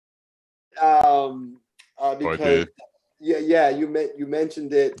because you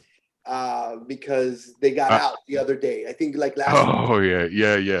mentioned it because they got out the other day. I think like last week. Oh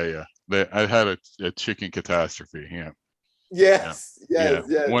yeah. I had a chicken catastrophe. Yes.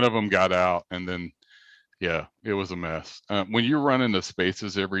 One of them got out, and then it was a mess. When you're running the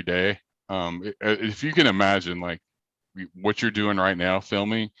spaces every day, if you can imagine like what you're doing right now,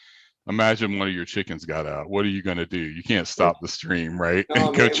 filming. Imagine one of your chickens got out. What are you going to do? You can't stop the stream, right? No,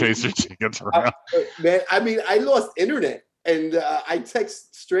 and go chase your chickens around. Man, I mean, I lost internet, and I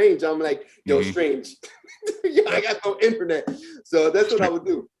text Strange. I'm like, yo, Strange, I got no internet. So that's what I would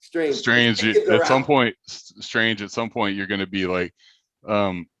do. Strange. At some point, you're going to be like,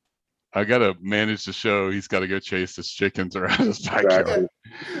 I got to manage the show. He's got to go chase his chickens around his backyard.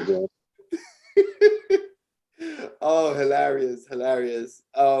 Yeah. Oh, hilarious.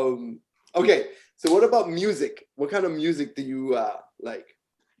 Okay, so what about music? What kind of music do you like,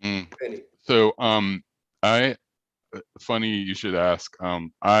 Benny? So funny you should ask.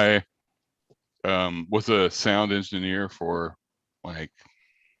 I was a sound engineer for like,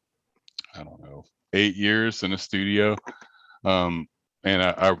 I don't know, 8 years in a studio. And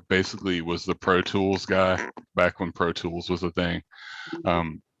I basically was the Pro Tools guy back when Pro Tools was a thing.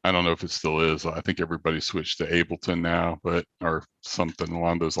 I don't know if it still is. I think everybody switched to Ableton now, or something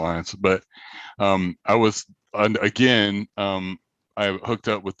along those lines. But I was, again, I hooked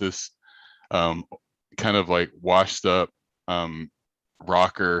up with this kind of like washed up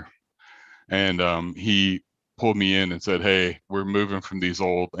rocker, and he pulled me in and said, "Hey, we're moving from these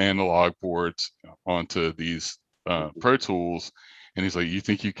old analog boards onto these Pro Tools," and he's like, "You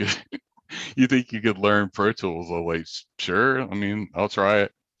think you could, learn Pro Tools?" I was like, "Sure. I mean, I'll try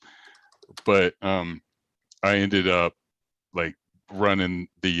it." But I ended up like running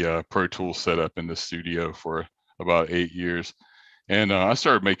the Pro Tools setup in the studio for about 8 years, and I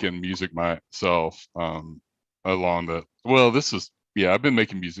started making music myself along the. Well, I've been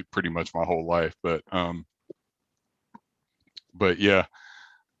making music pretty much my whole life, but yeah,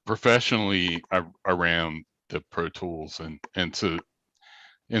 professionally, I ran the Pro Tools, and so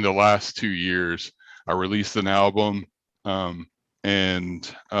in the last 2 years, I released an album,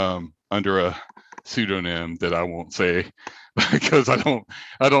 and under a pseudonym that I won't say because I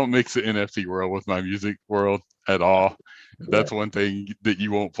don't mix the NFT world with my music world at all. That's one thing that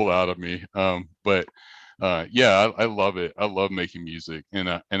you won't pull out of me. But I love it. I love making music, and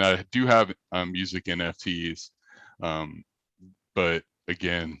I do have music NFTs. But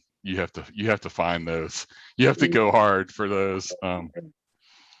again, you have to find those. You have to go hard for those. Well,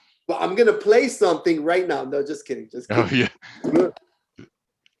 I'm gonna play something right now. No, just kidding. Oh yeah.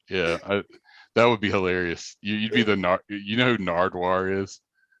 That would be hilarious. You'd be the you know who Nardwar is?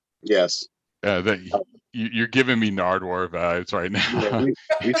 Yes. You're giving me Nardwar vibes right now. Yeah,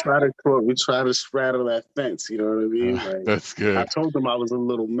 we try to straddle that fence. You know what I mean? That's good. I told them I was a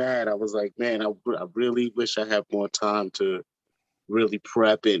little mad. I was like, man, I really wish I had more time to really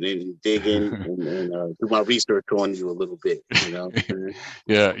prep it and dig in and do my research on you a little bit. You know?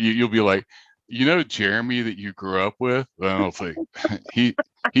 Yeah, you'll be like, Jeremy that you grew up with? And I was like, he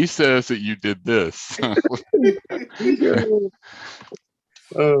says that you did this.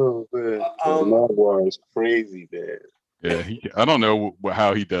 Oh man, Nardwar is crazy, man. Yeah, I don't know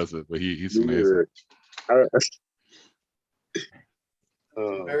how he does it, but he's amazing.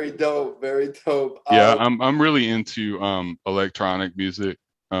 Very dope. Yeah, I'm really into electronic music,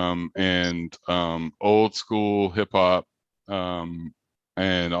 and old school hip hop,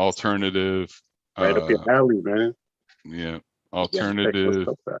 and alternative. Right up your alley, man. Yeah, alternative.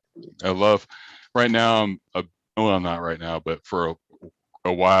 I love. Right now, well, not right now, but for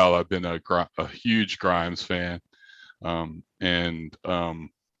a while, I've been a huge Grimes fan, and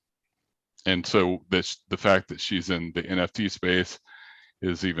so the fact that she's in the NFT space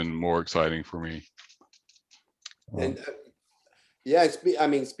is even more exciting for me. And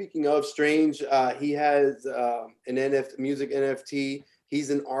speaking of Strange, he has an music NFT. He's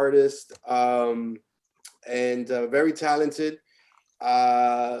an artist, and very talented.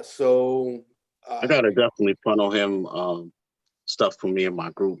 So I gotta definitely funnel him stuff for me and my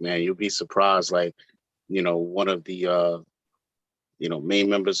group, man. You'll be surprised. Like, one of the main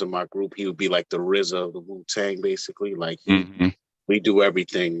members of my group, he would be like the RZA of the Wu-Tang, basically. Like we do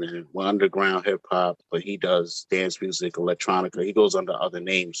everything, man. We're underground hip hop, but he does dance music, electronica. He goes under other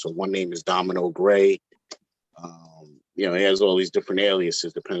names. So one name is Domino Gray. He has all these different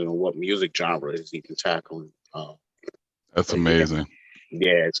aliases depending on what music genre is he can tackle. That's amazing.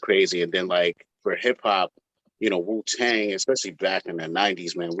 Yeah, it's crazy. And then like for hip hop, Wu-Tang, especially back in the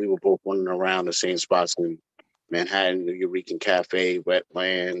 90s, man, we were both running around the same spots in Manhattan, the Eureka Cafe,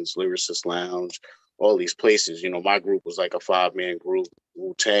 Wetlands, Lyricist Lounge, all these places. You know, my group was like a 5-man group.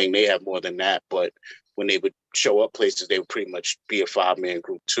 Wu-Tang, they have more than that, but when they would show up places, they would pretty much be a 5-man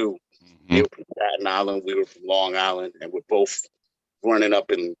group too. They were from Staten Island, we were from Long Island, and we're both running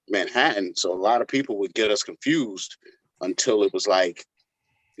up in Manhattan. So a lot of people would get us confused until it was like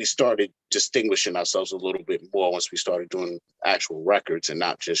we started distinguishing ourselves a little bit more once we started doing actual records and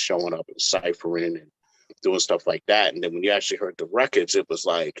not just showing up and ciphering and doing stuff like that. And then when you actually heard the records, it was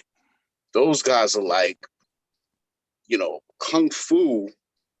like, those guys are like, you know, kung fu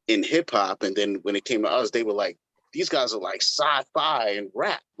in hip hop. And then when it came to us, they were like, these guys are like sci-fi and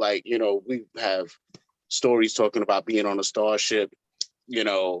rap. Like, you know, we have stories talking about being on a starship. You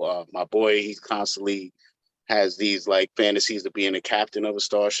know, my boy, he constantly has these like fantasies of being a captain of a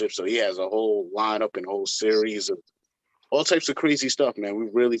starship. So he has a whole lineup and whole series of all types of crazy stuff, man. We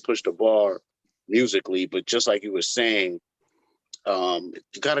really pushed the bar musically, but just like you were saying, you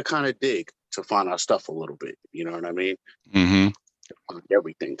got to kind of dig to find our stuff a little bit. You know what I mean?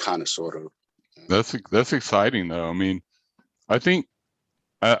 Everything kind of sort of. That's exciting though. I mean, I think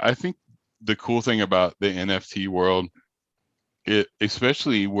the cool thing about the NFT world,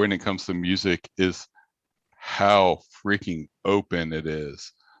 especially when it comes to music, is how freaking open it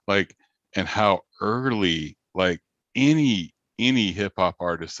is. Like, and how early, like any hip hop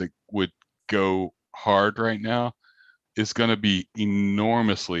artist that would go hard right now is going to be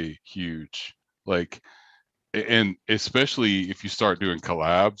enormously huge. Like, and especially if you start doing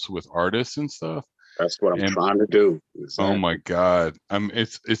collabs with artists and stuff. That's what I'm trying to do. Exactly. Oh my God.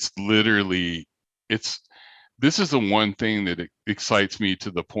 It's literally, this is the one thing that excites me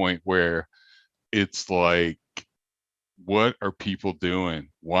to the point where it's like, what are people doing?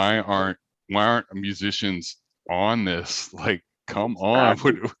 Why aren't musicians on this? Like, come on,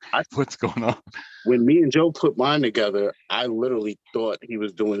 what's going on? When me and Joe put mine together, I literally thought he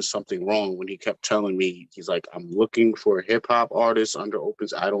was doing something wrong when he kept telling me, he's like, I'm looking for a hip hop artist under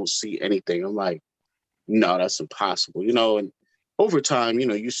Opens. I don't see anything. I'm like, no, that's impossible. You know, and over time, you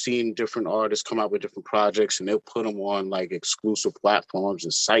know, you've seen different artists come out with different projects and they'll put them on like exclusive platforms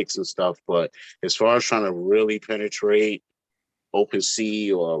and sites and stuff. But as far as trying to really penetrate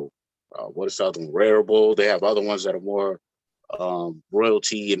Opensea or what is the other one, Rareable, they have other ones that are more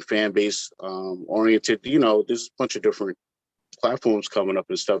royalty and fan base oriented. You know, there's a bunch of different platforms coming up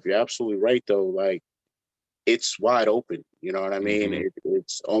and stuff. You're absolutely right, though. Like, it's wide open. You know what I mean?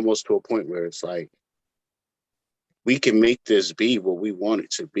 It's almost to a point where it's like, we can make this be what we want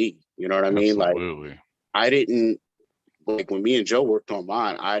it to be. You know what I mean? Absolutely. Like, I didn't, like, when me and Joe worked on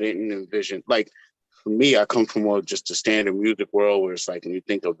mine, I didn't envision, like, for me, I come from more just a standard music world where it's like, when you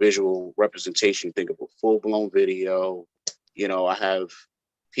think of visual representation, you think of a full-blown video. You know, I have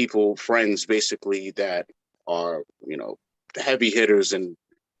people, friends, basically, that are, you know, heavy hitters and,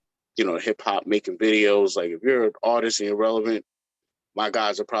 you know, hip-hop making videos. Like, if you're an artist and you're relevant, my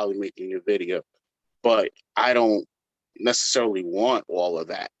guys are probably making your video. But I don't necessarily want all of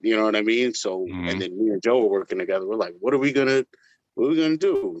that. You know what I mean? So, and then me and Joe were working together. We're like, what are we gonna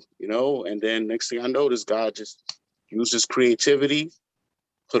do? You know? And then next thing I know, this guy just used his creativity,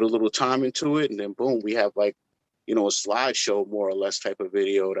 put a little time into it, and then boom, we have like, you know, a slideshow more or less type of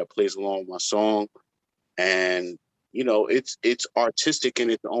video that plays along with my song. And, you know, it's artistic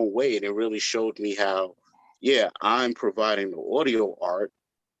in its own way. And it really showed me how, yeah, I'm providing the audio art,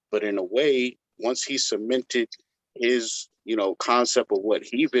 but in a way, once he cemented his, you know, concept of what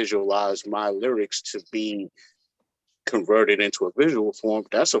he visualized my lyrics to be converted into a visual form,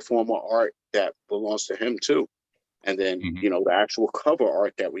 that's a form of art that belongs to him too. And then, you know, the actual cover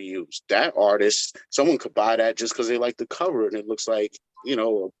art that we use, that artist, someone could buy that just because they like the cover and it looks like, you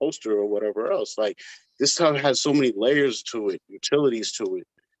know, a poster or whatever else. Like, this stuff has so many layers to it, utilities to it.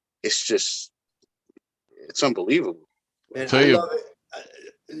 It's just, it's unbelievable. And I love it.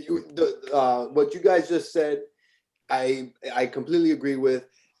 What you guys just said, I completely agree with,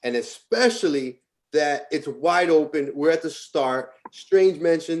 and especially that it's wide open. We're at the start. Strange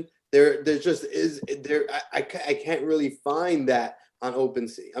mentioned there just is there. I can't really find that on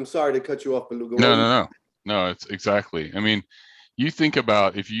Opensea. I'm sorry to cut you off, Beluga. No. It's exactly. I mean, you think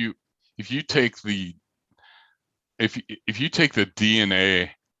about if you take the DNA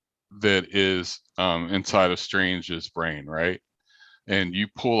that is inside of Strange's brain, right? And you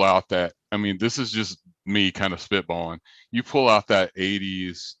pull out that, I mean, this is just me kind of spitballing. You pull out that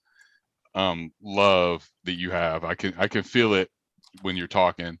 80s love that you have. I can feel it when you're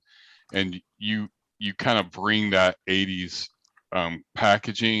talking, and you kind of bring that 80s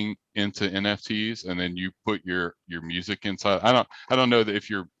packaging into NFTs, and then you put your music inside. I don't know that if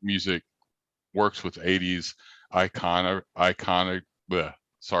your music works with 80s iconic,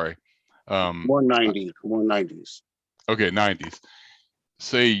 sorry. More 90s, more 90s. Okay, 90s.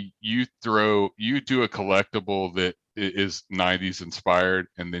 Say you do a collectible that is 90s inspired,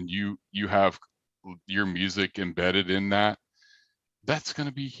 and then you have your music embedded in that. That's going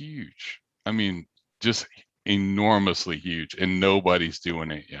to be huge. I mean, just enormously huge, and nobody's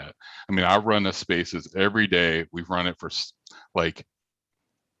doing it yet. I mean, I run the spaces every day. We've run it for like,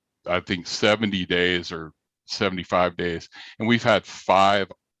 I think 70 days or 75 days, and we've had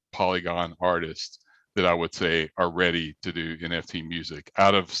 5 Polygon artists that I would say are ready to do NFT music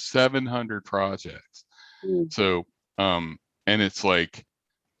out of 700 projects. So and it's like,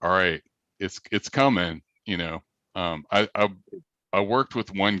 all right, it's coming, you know. I worked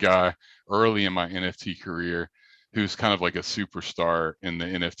with one guy early in my NFT career who's kind of like a superstar in the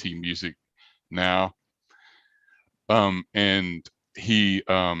NFT music now. And he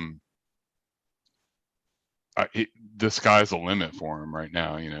the sky's the limit for him right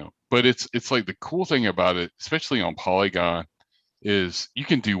now, you know. But it's like the cool thing about it, especially on Polygon, is you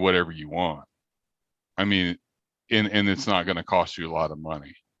can do whatever you want. I mean, and it's not going to cost you a lot of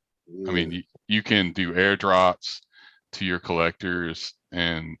money. I mean, you can do airdrops to your collectors,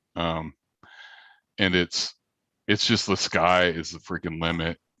 and it's just the sky is the freaking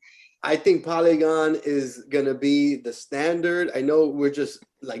limit. I think Polygon is gonna be the standard. I know we're just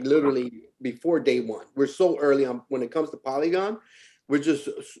like literally before day one. We're so early on when it comes to Polygon. We're just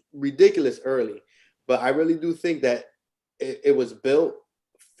ridiculous early. But I really do think that it was built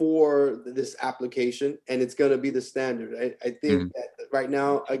for this application, and it's gonna be the standard. I think that right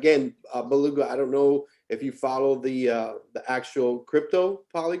now, again, Beluga, I don't know if you follow the actual crypto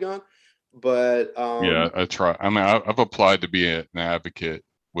Polygon, but yeah, I try. I mean, I've applied to be an advocate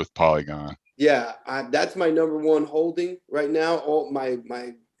with Polygon. Yeah, that's my #1 holding right now. All my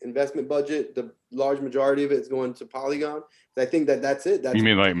investment budget, the large majority of it is going to Polygon. I think that's it. That's you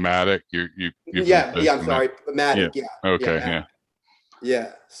mean like Matic? yeah. I'm sorry, Matic. Yeah. Okay. Yeah.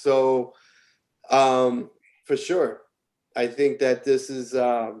 Yeah. So, for sure, I think that this is.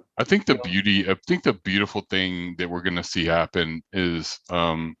 I think the beautiful thing that we're going to see happen is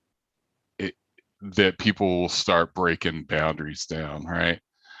that people will start breaking boundaries down, right?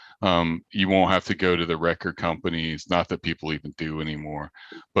 You won't have to go to the record companies, not that people even do anymore,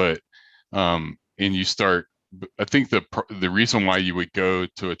 but and you start. I think the reason why you would go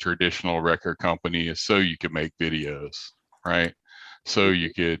to a traditional record company is so you could make videos, right? So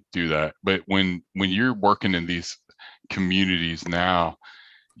you could do that. But when you're working in these communities now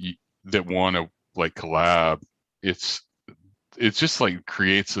that want to like collab, it's just like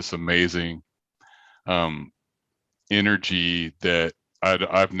creates this amazing energy that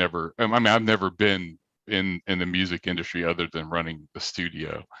I've never been in the music industry other than running the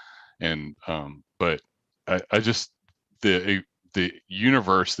studio, and but I just the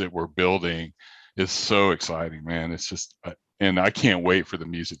universe that we're building is so exciting, man. It's just and I can't wait for the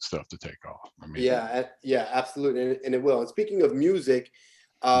music stuff to take off. I mean, yeah, absolutely, and it will. And speaking of music,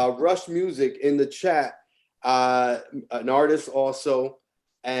 Rush Music in the chat, an artist also,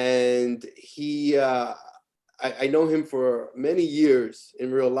 and he. I know him for many years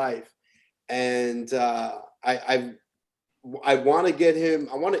in real life, and I want to get him.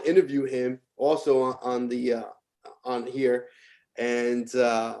 I want to interview him also on the on here, and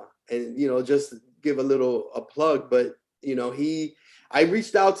you know, just give a plug. But you know, I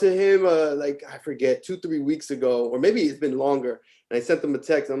reached out to him like I forget 2-3 weeks ago, or maybe it's been longer, and I sent him a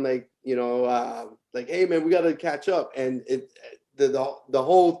text. I'm like, you know, like, hey man, we got to catch up, and the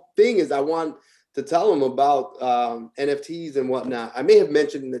whole thing is I want to tell them about NFTs and whatnot. I may have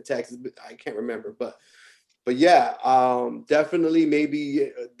mentioned in the text, but I can't remember. But yeah, definitely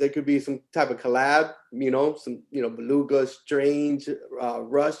maybe there could be some type of collab. You know, some Beluga, Strange,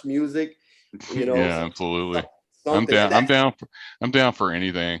 Rush Music. You know, yeah, absolutely. Something. I'm down for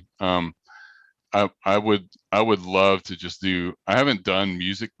anything. I would love to just do. I haven't done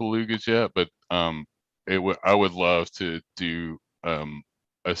music Belugas yet, but I would love to do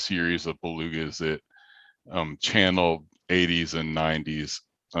a series of Belugas that channel 80s and 90s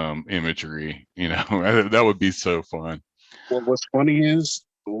imagery. You know, that would be so fun. Well, what's funny is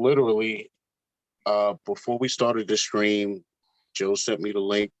literally before we started the stream, Joe sent me the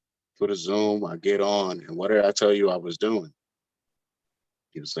link for the Zoom. I get on, and what did I tell you I was doing?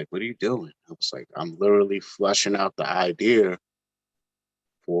 He was like, "What are you doing?" I was like, "I'm literally fleshing out the idea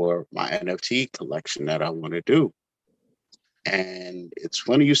for my NFT collection that I want to do." And it's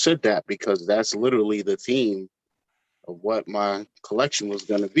funny you said that, because that's literally the theme of what my collection was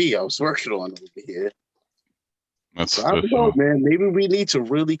going to be. I was working on over here. That's So I don't know, man. Maybe we need to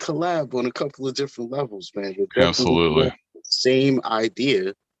really collab on a couple of different levels, man. We're definitely absolutely. the same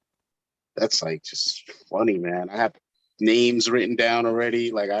idea. That's like just funny, man. I have names written down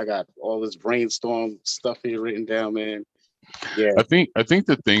already. Like I got all this brainstorm stuff here written down, man. Yeah. I think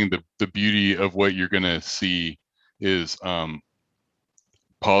the beauty of what you're gonna see is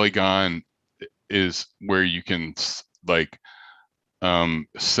Polygon is where you can like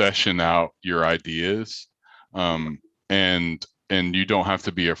session out your ideas, and you don't have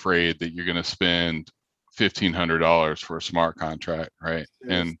to be afraid that you're gonna spend $1,500 for a smart contract, right?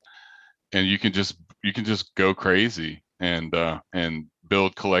 Yes. And you can just go crazy and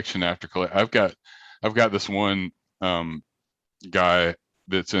build collection after collection. I've got this one guy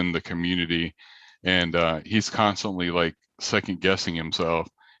that's in the community, and he's constantly like second guessing himself,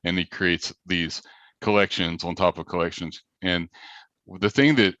 and he creates these collections on top of collections. And the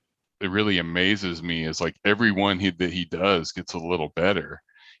thing that it really amazes me is like every one that he does gets a little better,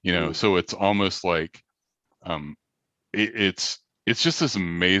 you know. So it's almost like it's just this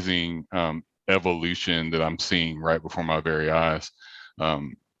amazing evolution that I'm seeing right before my very eyes.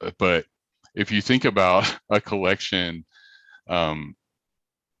 But if you think about a collection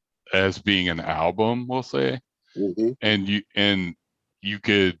as being an album, we'll say, and you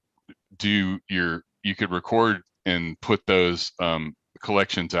could you could record and put those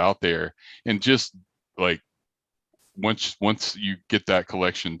collections out there, and just like once you get that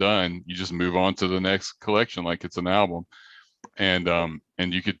collection done, you just move on to the next collection like it's an album, and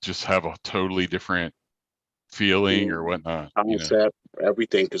you could just have a totally different feeling or whatnot. Concept,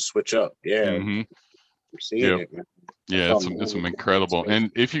 everything could switch up. Yeah. I'm seeing it, man. Yeah, it's incredible.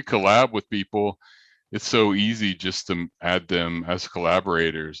 And if you collab with people, it's so easy just to add them as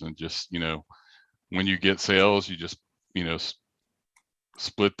collaborators, and just, you know, when you get sales, you just, you know,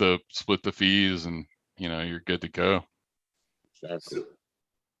 split the fees, and, you know, you're good to go. Exactly.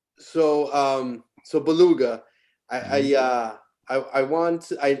 So Beluga, I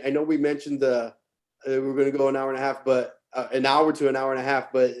know we mentioned we're going to go an hour and a half, but an hour to an hour and a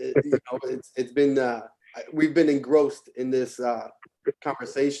half, but you know, it's been we've been engrossed in this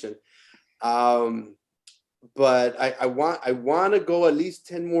conversation. But I want to go at least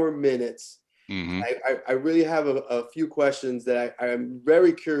 10 more minutes. I really have a few questions that I'm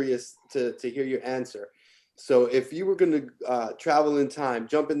very curious to hear your answer. So if you were going to travel in time,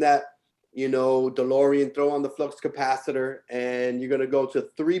 jump in that, you know, DeLorean, throw on the flux capacitor, and you're going to go to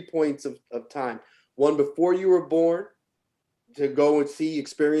 3 points of time. One before you were born, to go and see,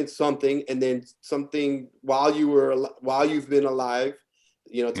 experience something, and then something while you've been alive,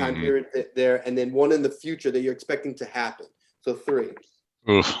 you know, time period there, and then one in the future that you're expecting to happen. So 3.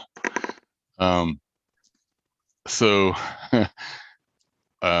 Oof. So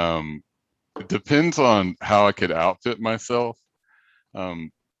it depends on how I could outfit myself.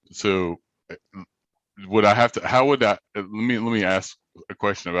 So would I have to, how would I, let me ask a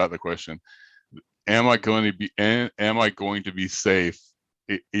question about the question. Am I going to be safe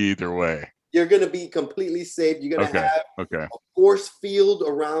either way? You're going to be completely safe. You're going to have a force field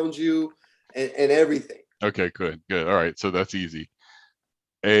around you and everything. Okay, good. All right, so that's easy.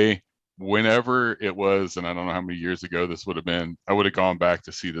 Whenever it was, and I don't know how many years ago this would have been, I would have gone back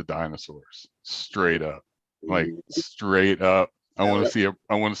to see the dinosaurs, straight up, like straight up. I want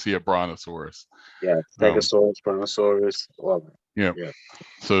to see a brontosaurus. Yeah, Stegosaurus, brontosaurus. Yeah.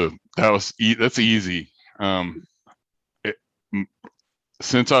 So that's easy.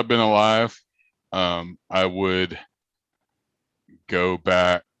 Since I've been alive, I would go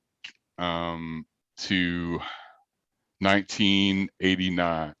back to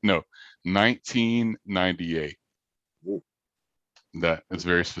 1998. That is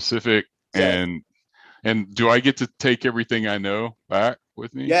very specific. And do I get to take everything I know back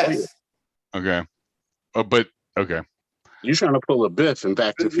with me? Yes. Okay. But okay. You're trying to pull a Biff in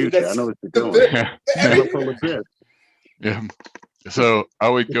Back to the Future. I know what you're doing. Yeah. You're trying to pull a Biff. Yeah. So I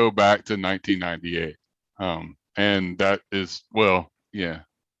would go back to 1998. And that is, well, yeah.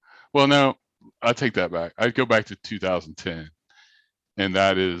 Well, no, I take that back. I'd go back to 2010. And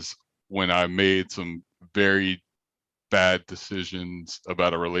that is when I made some very bad decisions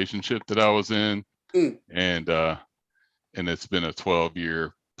about a relationship that I was in. And it's been a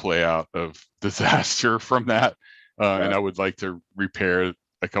 12-year play out of disaster from that. And I would like to repair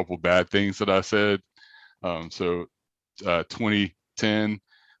a couple bad things that I said. So 2010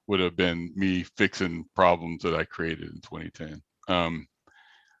 would have been me fixing problems that I created in 2010.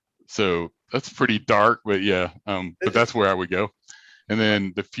 So that's pretty dark, but yeah, but that's where I would go. And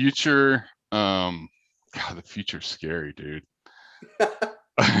then the future, God, the future's scary, dude.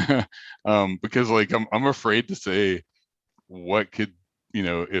 because like I'm afraid to say what could, you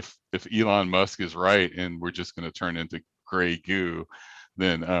know, if Elon Musk is right and we're just going to turn into gray goo,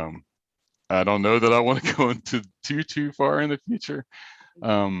 then I don't know that I want to go into too far in the future.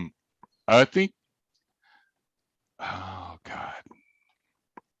 I think, oh God,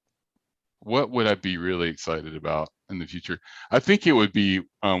 what would I be really excited about in the future? I think it would be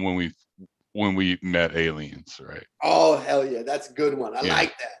when we met aliens, right? Oh, hell yeah. That's a good one. I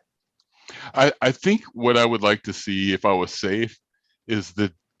like that. I think what I would like to see if I was safe is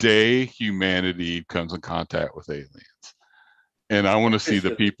the day humanity comes in contact with aliens. And I want to see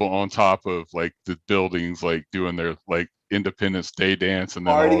the people on top of like the buildings, like doing their like Independence Day dance, and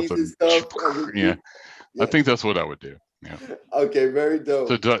then Parties all of a and sudden, stuff. yeah, I think that's what I would do. Yeah. Okay, very dope.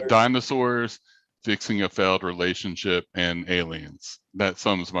 So dinosaurs, fixing a failed relationship, and aliens. That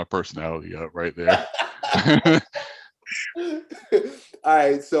sums my personality up right there. All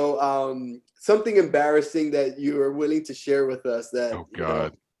right, so something embarrassing that you are willing to share with us that Oh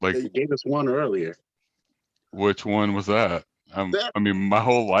God, like you gave us one earlier. Which one was that? I mean, my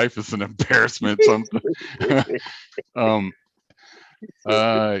whole life is an embarrassment. Something.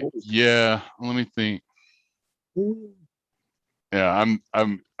 Yeah. Let me think. Yeah,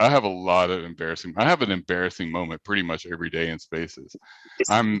 I have a lot of embarrassing. I have an embarrassing moment pretty much every day in spaces.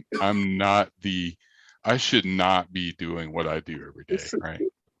 I'm not the. I should not be doing what I do every day, right?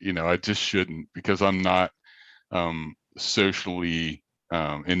 You know, I just shouldn't, because I'm not socially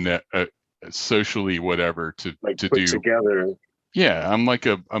in that socially whatever to like to put do. Together. Yeah, I'm like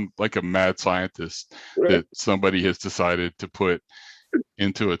a mad scientist that somebody has decided to put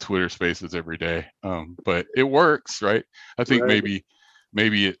into a Twitter Spaces every day. But it works, right? I think maybe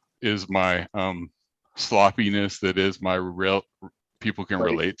it is my sloppiness that is my real. People can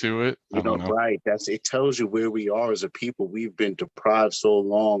relate to it. I don't know. Right. It tells you where we are as a people. We've been deprived so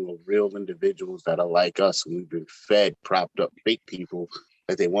long of real individuals that are like us, and we've been fed, propped up fake people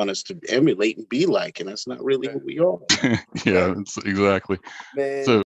that they want us to emulate and be like, and that's not really who we are. Yeah, it's exactly. Man. So